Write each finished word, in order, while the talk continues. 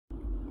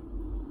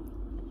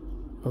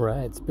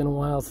Alright, it's been a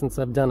while since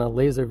I've done a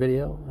laser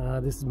video.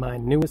 This is my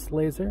newest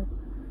laser.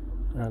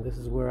 This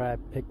is where I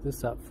picked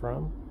this up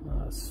from.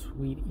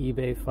 Sweet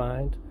eBay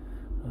find.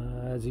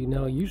 As you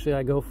know, usually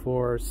I go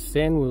for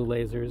Sanwu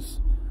lasers,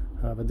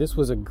 but this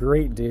was a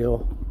great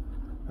deal.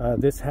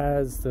 This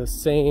has the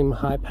same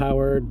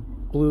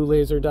high-powered blue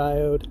laser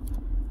diode,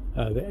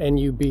 the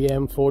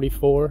NUBM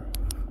 44.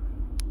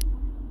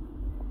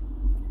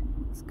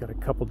 It's got a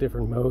couple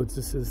different modes.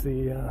 This is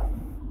the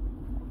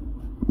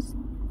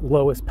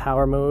lowest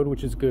power mode,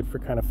 which is good for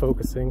kind of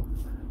focusing.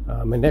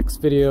 My next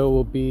video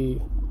will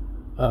be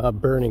a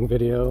burning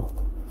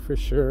video for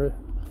sure.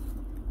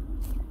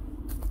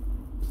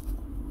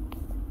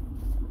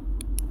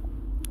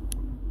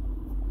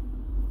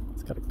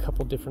 It's got a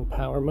couple different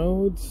power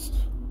modes.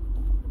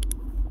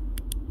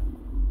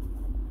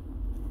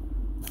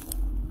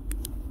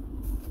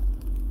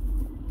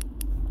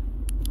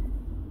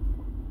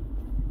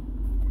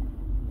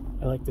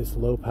 I like this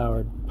low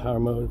power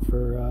mode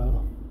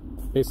for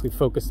basically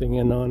focusing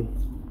in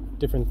on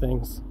different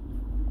things.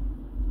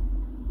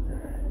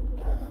 Alright.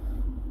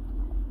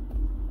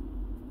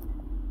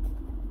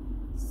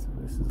 So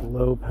this is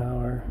low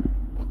power,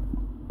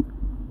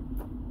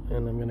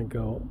 and I'm going to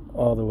go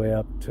all the way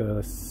up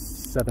to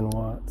 7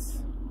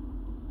 watts.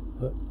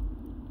 Oh,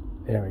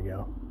 there we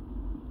go.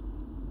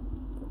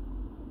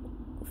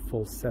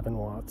 Full 7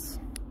 watts.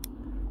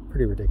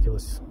 Pretty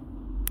ridiculous.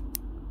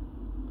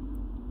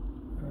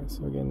 Alright,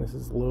 so again, this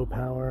is low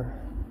power.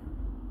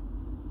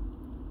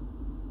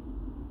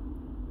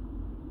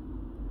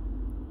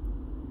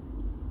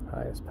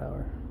 Highest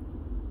power.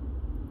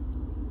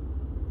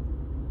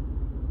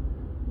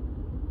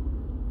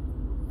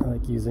 I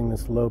like using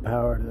this low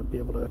power to be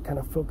able to kind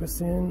of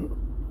focus in.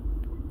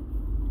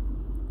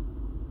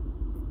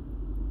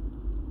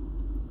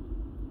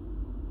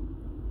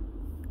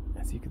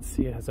 As you can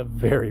see, it has a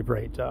very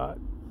bright dot.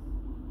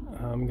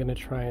 I'm going to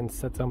try and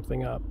set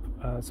something up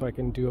so I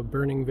can do a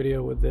burning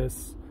video with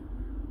this,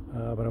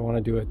 but I want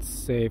to do it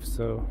safe,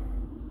 so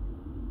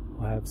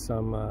I'll have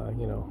some,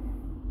 you know,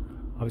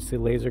 obviously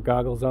laser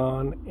goggles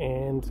on,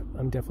 and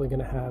I'm definitely going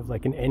to have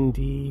like an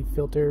ND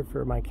filter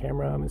for my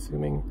camera, I'm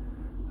assuming,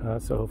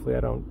 so hopefully I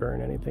don't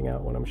burn anything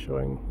out when I'm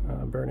showing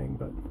burning,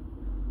 but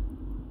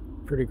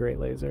pretty great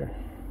laser.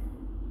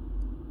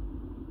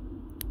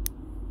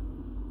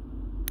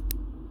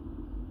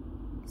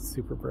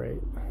 Super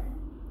bright.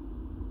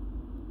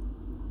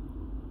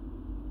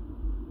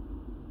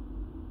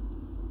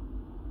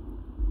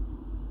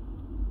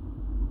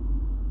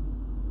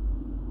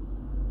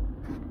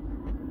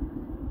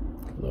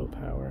 Low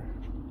power,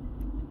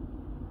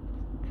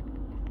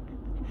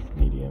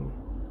 medium,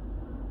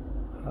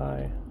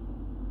 high,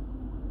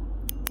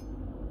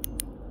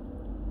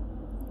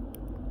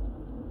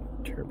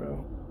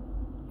 turbo.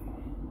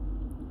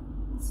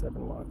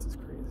 7 watts is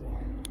crazy.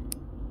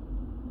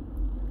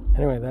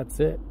 Anyway, that's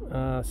it.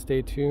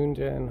 Stay tuned,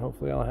 and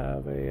hopefully I'll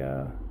have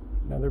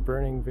another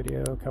burning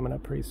video coming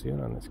up pretty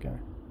soon on this guy.